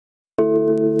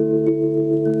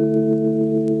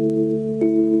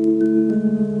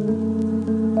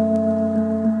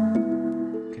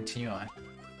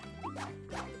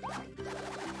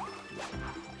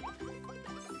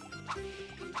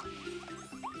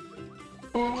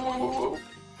There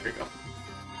you go.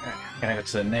 Alright, gonna go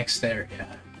to the next area.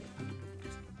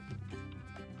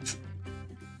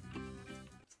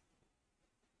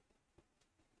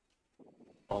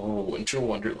 Oh, Winter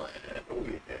Wonderland. Oh,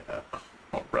 yeah.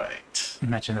 Alright.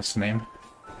 Imagine this name.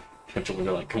 Winter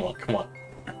Wonderland, come on, come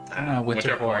on.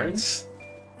 Winter Horns.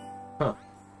 Huh.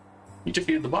 You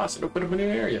defeated the boss and opened up a new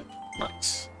area.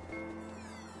 Nice.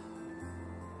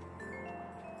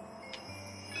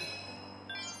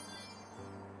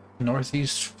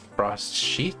 Northeast Frost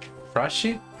Sheet? Frost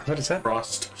Sheet? What is that?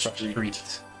 Frost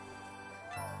Street.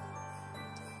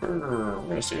 We're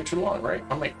gonna stay too long, right?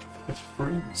 I might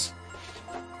freeze.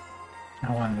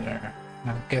 I wonder.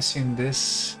 I'm guessing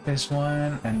this is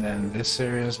one, and then this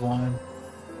area is one.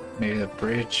 Maybe the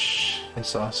bridge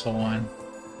is also one.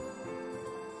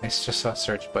 It's just a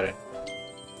search button.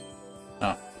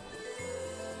 Oh.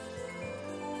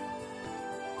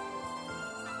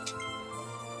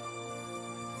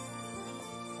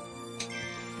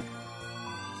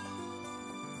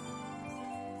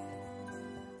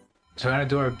 So we're gonna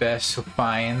do our best to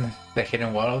find the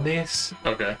hidden waddle days.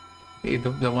 Okay.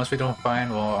 The ones we don't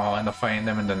find, I'll end up finding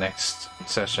them in the next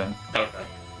session. Okay.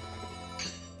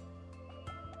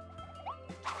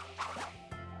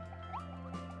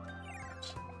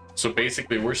 So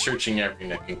basically, we're searching every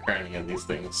nook and cranny of these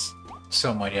things.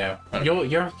 Somewhat, yeah. Okay.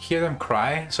 You'll hear them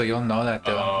cry, so you'll know that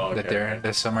okay.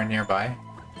 they're somewhere nearby.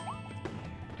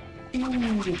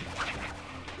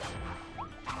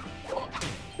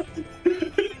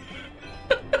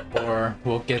 Or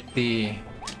we'll get a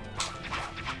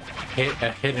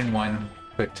hidden one,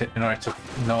 but in order to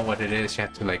know what it is, you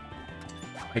have to, like,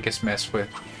 I guess, mess with.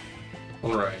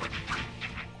 Right.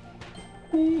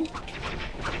 Ooh.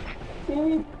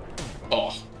 Ooh.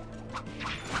 Oh.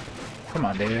 Come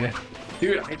on, David.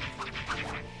 Dude,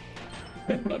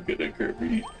 I'm not good at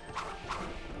Kirby.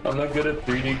 I'm not good at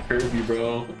 3D Kirby,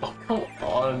 bro. Oh, come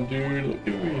on, dude. Look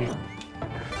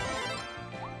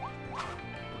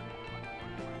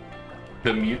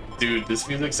at me. Dude, this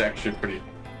music's actually pretty,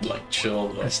 like, chill,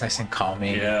 though. It's nice and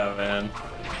calming. Yeah, man.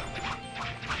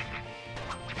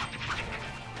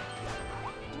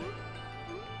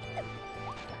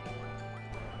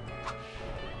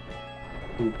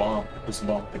 Ooh, bomb. There's a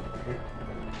bomb thing right here.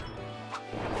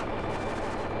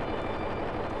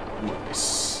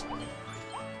 Nice.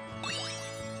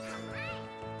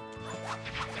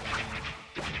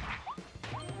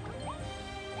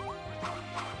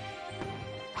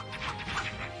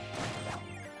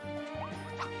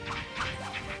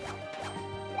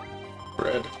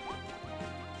 Bread.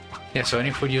 Yeah, so any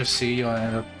food you see, you'll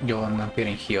end up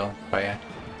getting healed by it.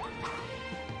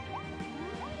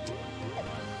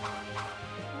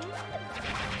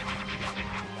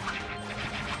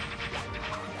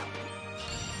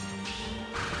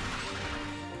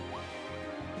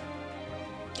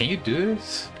 Can you do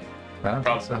this? I don't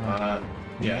think so.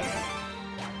 Yeah.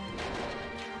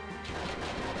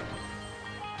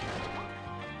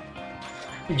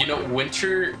 You know,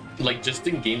 winter, like, just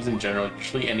in games in general,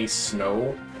 usually any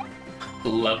snow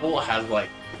level has, like,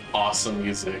 awesome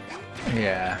music.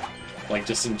 Yeah. Like,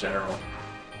 just in general.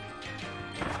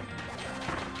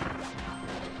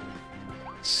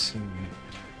 Let's see.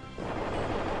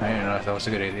 I didn't know if that was a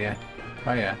good idea.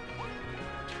 Oh yeah.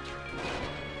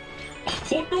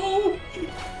 Oh no!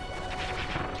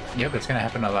 Yep, it's gonna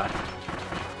happen a lot.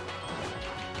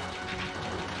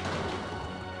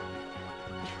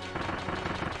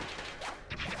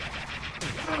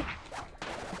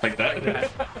 Like that?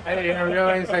 I didn't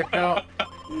realize I fell.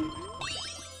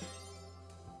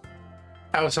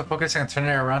 I was so focused on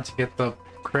turning around to get the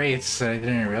crates that I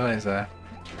didn't realize that.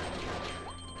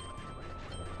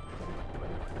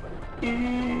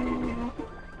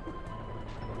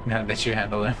 Now that you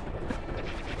handle it.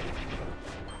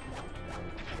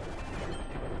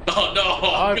 Oh no!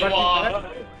 Oh, Come on!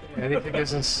 I think it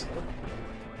gives us.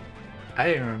 I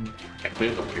didn't remember. I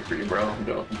cleared the way for you, bro.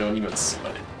 Don't even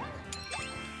sweat it.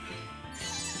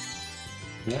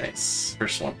 Nice.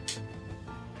 First one.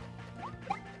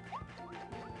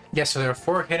 Yeah, so there are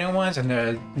 4 hidden ones, and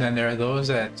then there are those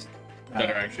that That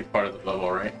are actually part of the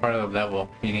level, right? part of the level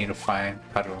you need to find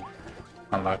how to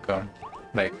unlock them.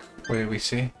 Like, what did we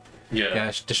see? Yeah.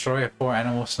 Yeah, destroy 4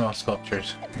 animal snow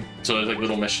sculptures. So there's like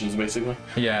little missions, basically.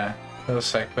 Yeah, little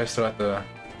side quests throughout the.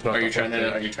 Are you trying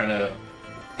to,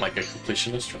 like, a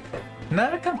completionist?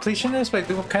 Not a completionist, but I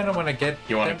do kind of want to get.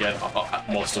 You want to get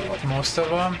most of them. most of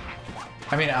them.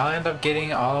 I mean, I'll end up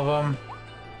getting all of them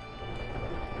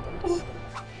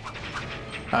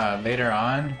later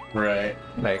on. Right.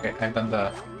 Like, I've done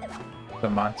the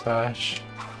montage.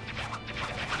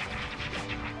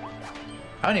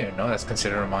 I don't even know that's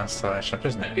considered a monster. I'm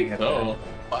just I naming think it. so.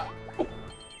 Wow.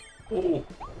 Oh,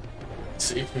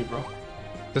 save me, bro.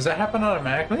 Does that happen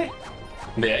automatically?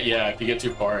 Yeah, if you get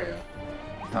too far,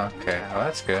 yeah. Okay, well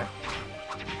that's good.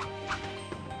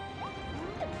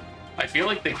 I feel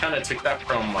like they kind of took that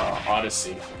from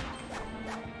Odyssey.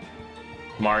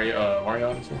 Mario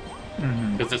Odyssey.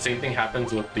 Because the same thing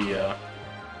happens with the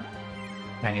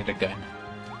I need a gun.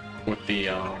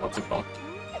 what's it called?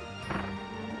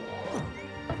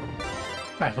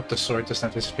 I hope the sword does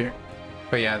not disappear.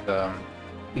 But yeah, the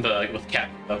Like with Cat.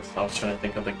 That's I was trying to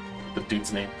think of the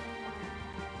dude's name.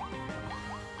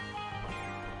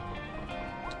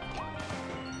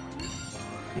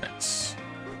 Nice.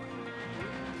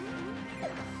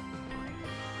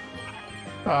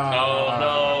 Oh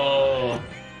no!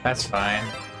 That's fine.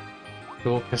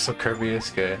 Dual pistol Kirby is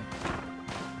good.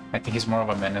 I think he's more of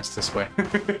a menace this way.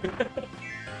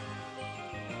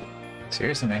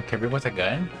 Seriously, man, Kirby with a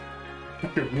gun?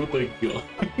 With a gun.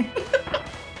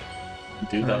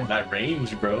 Dude, that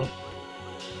range, bro.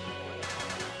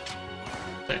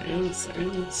 There it is, there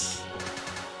it is.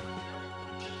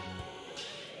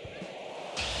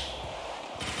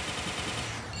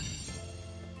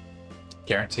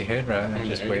 Guarantee hit rather than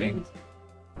just waiting.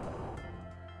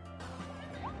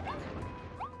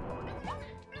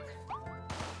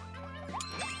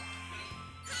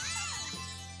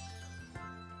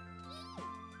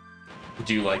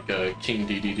 Do you like King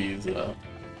DDD's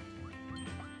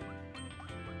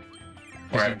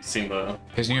or have you seen the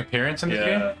his new appearance in the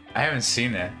game? I haven't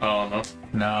seen it. Oh no.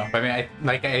 No, but I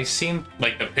mean, I've seen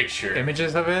Like the picture.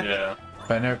 images of it, Yeah.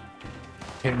 but I never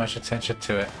paid much attention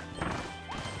to it.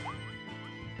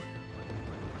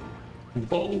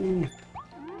 Whoa.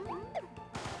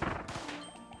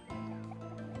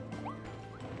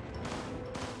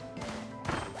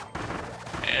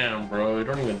 Damn, bro, I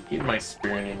don't even need my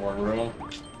spear anymore, bro.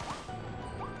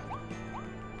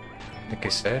 Like I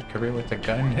said, Kirby with a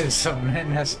gun is a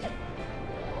menace.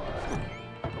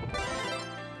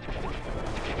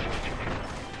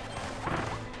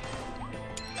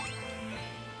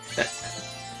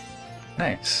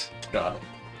 Nice. Got it.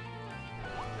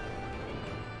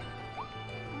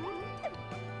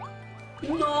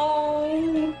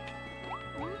 No!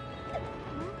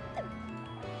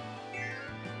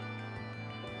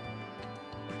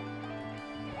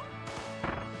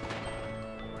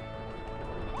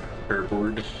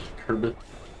 Curboard. Kirby.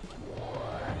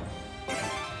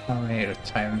 I need to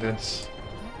time this.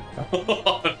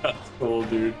 That's cool,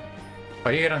 dude. Oh,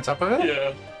 you get on top of it?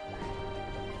 Yeah.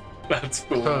 That's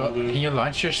cool, So, dude. can you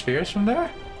launch your spears from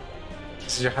there?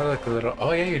 So you have like a little...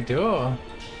 Oh yeah, you do.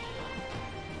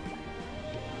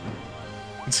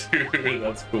 Dude,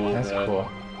 that's cool, That's man. cool.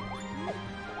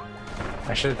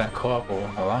 I should have done co-op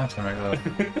a long time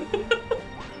ago.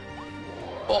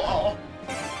 Oh.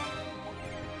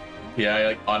 Yeah, I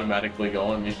like automatically go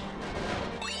on me.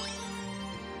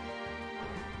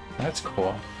 That's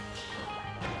cool.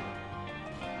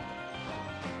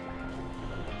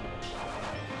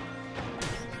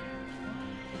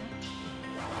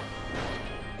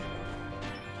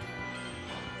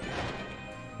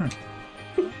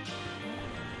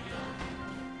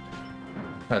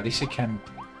 At least you can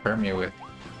burn me with.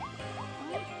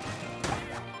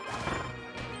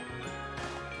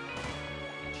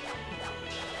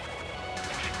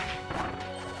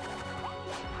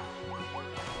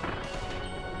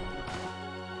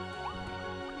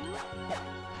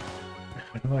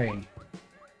 How do I...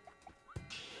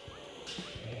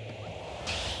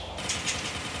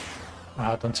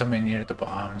 Oh, don't tell me near the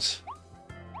bombs.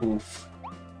 Oof.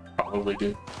 Probably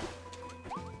do.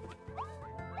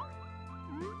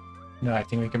 No, I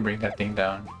think we can bring that thing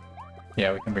down.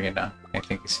 Yeah, we can bring it down. I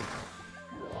think it's...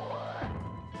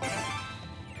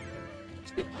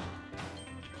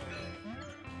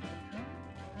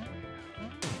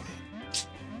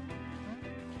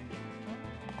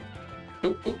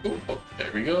 Ooh, ooh, ooh, oh,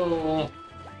 there we go.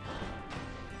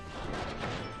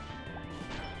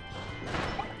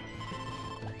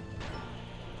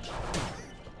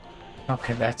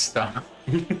 Okay, that's dumb.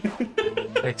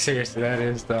 Like, seriously, that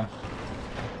is dumb.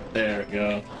 There we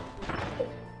go.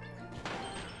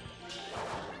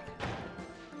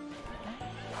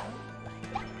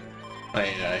 Oh,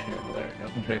 yeah, here,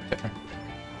 there we go. Right there.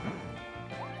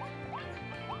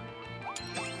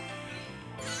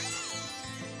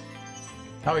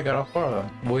 Oh, we got all four of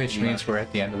them. Which means we're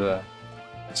at the end of the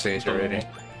stage already.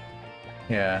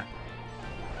 Yeah.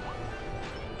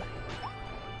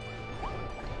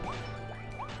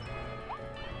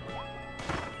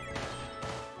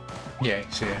 Yeah, you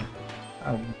see it.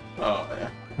 Oh, yeah.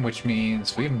 Which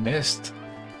means we missed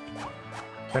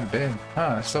Quite a bit.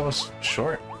 Oh, that still was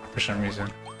short for some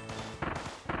reason.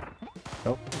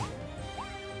 Nope.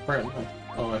 Where am I?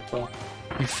 Oh, I fell.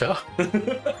 You fell?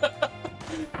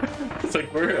 It's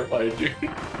like, where am I, dude?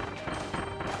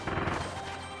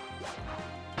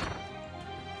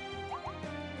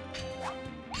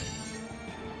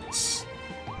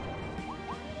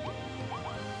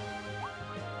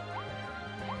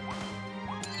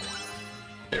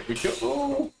 There we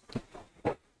go.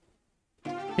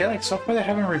 Yeah, like so far they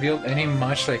haven't revealed any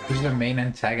much like who's the main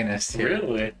antagonist here.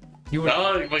 Really? You would,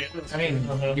 Oh, wait, I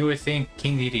mean, you would think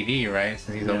King DDD, right?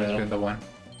 Since he's always Yeah. been the one.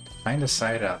 Find the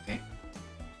side out there.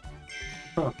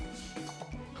 Huh.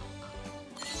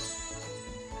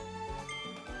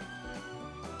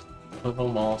 Little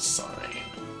mall sign.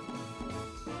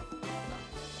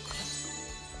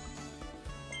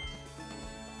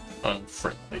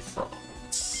 Unfriendly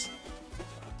frogs.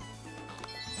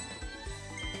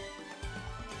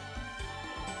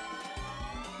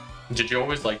 Did you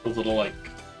always like those little like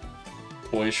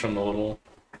toys from the little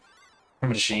From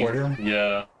the machine? quarter?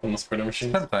 Yeah, from the squirter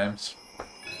machines. Sometimes.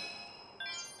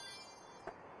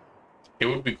 It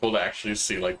would be cool to actually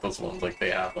see like those ones like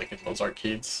they have like in those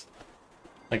arcades,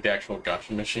 like the actual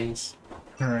gacha machines.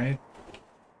 Alright.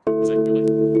 'Cause I feel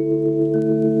like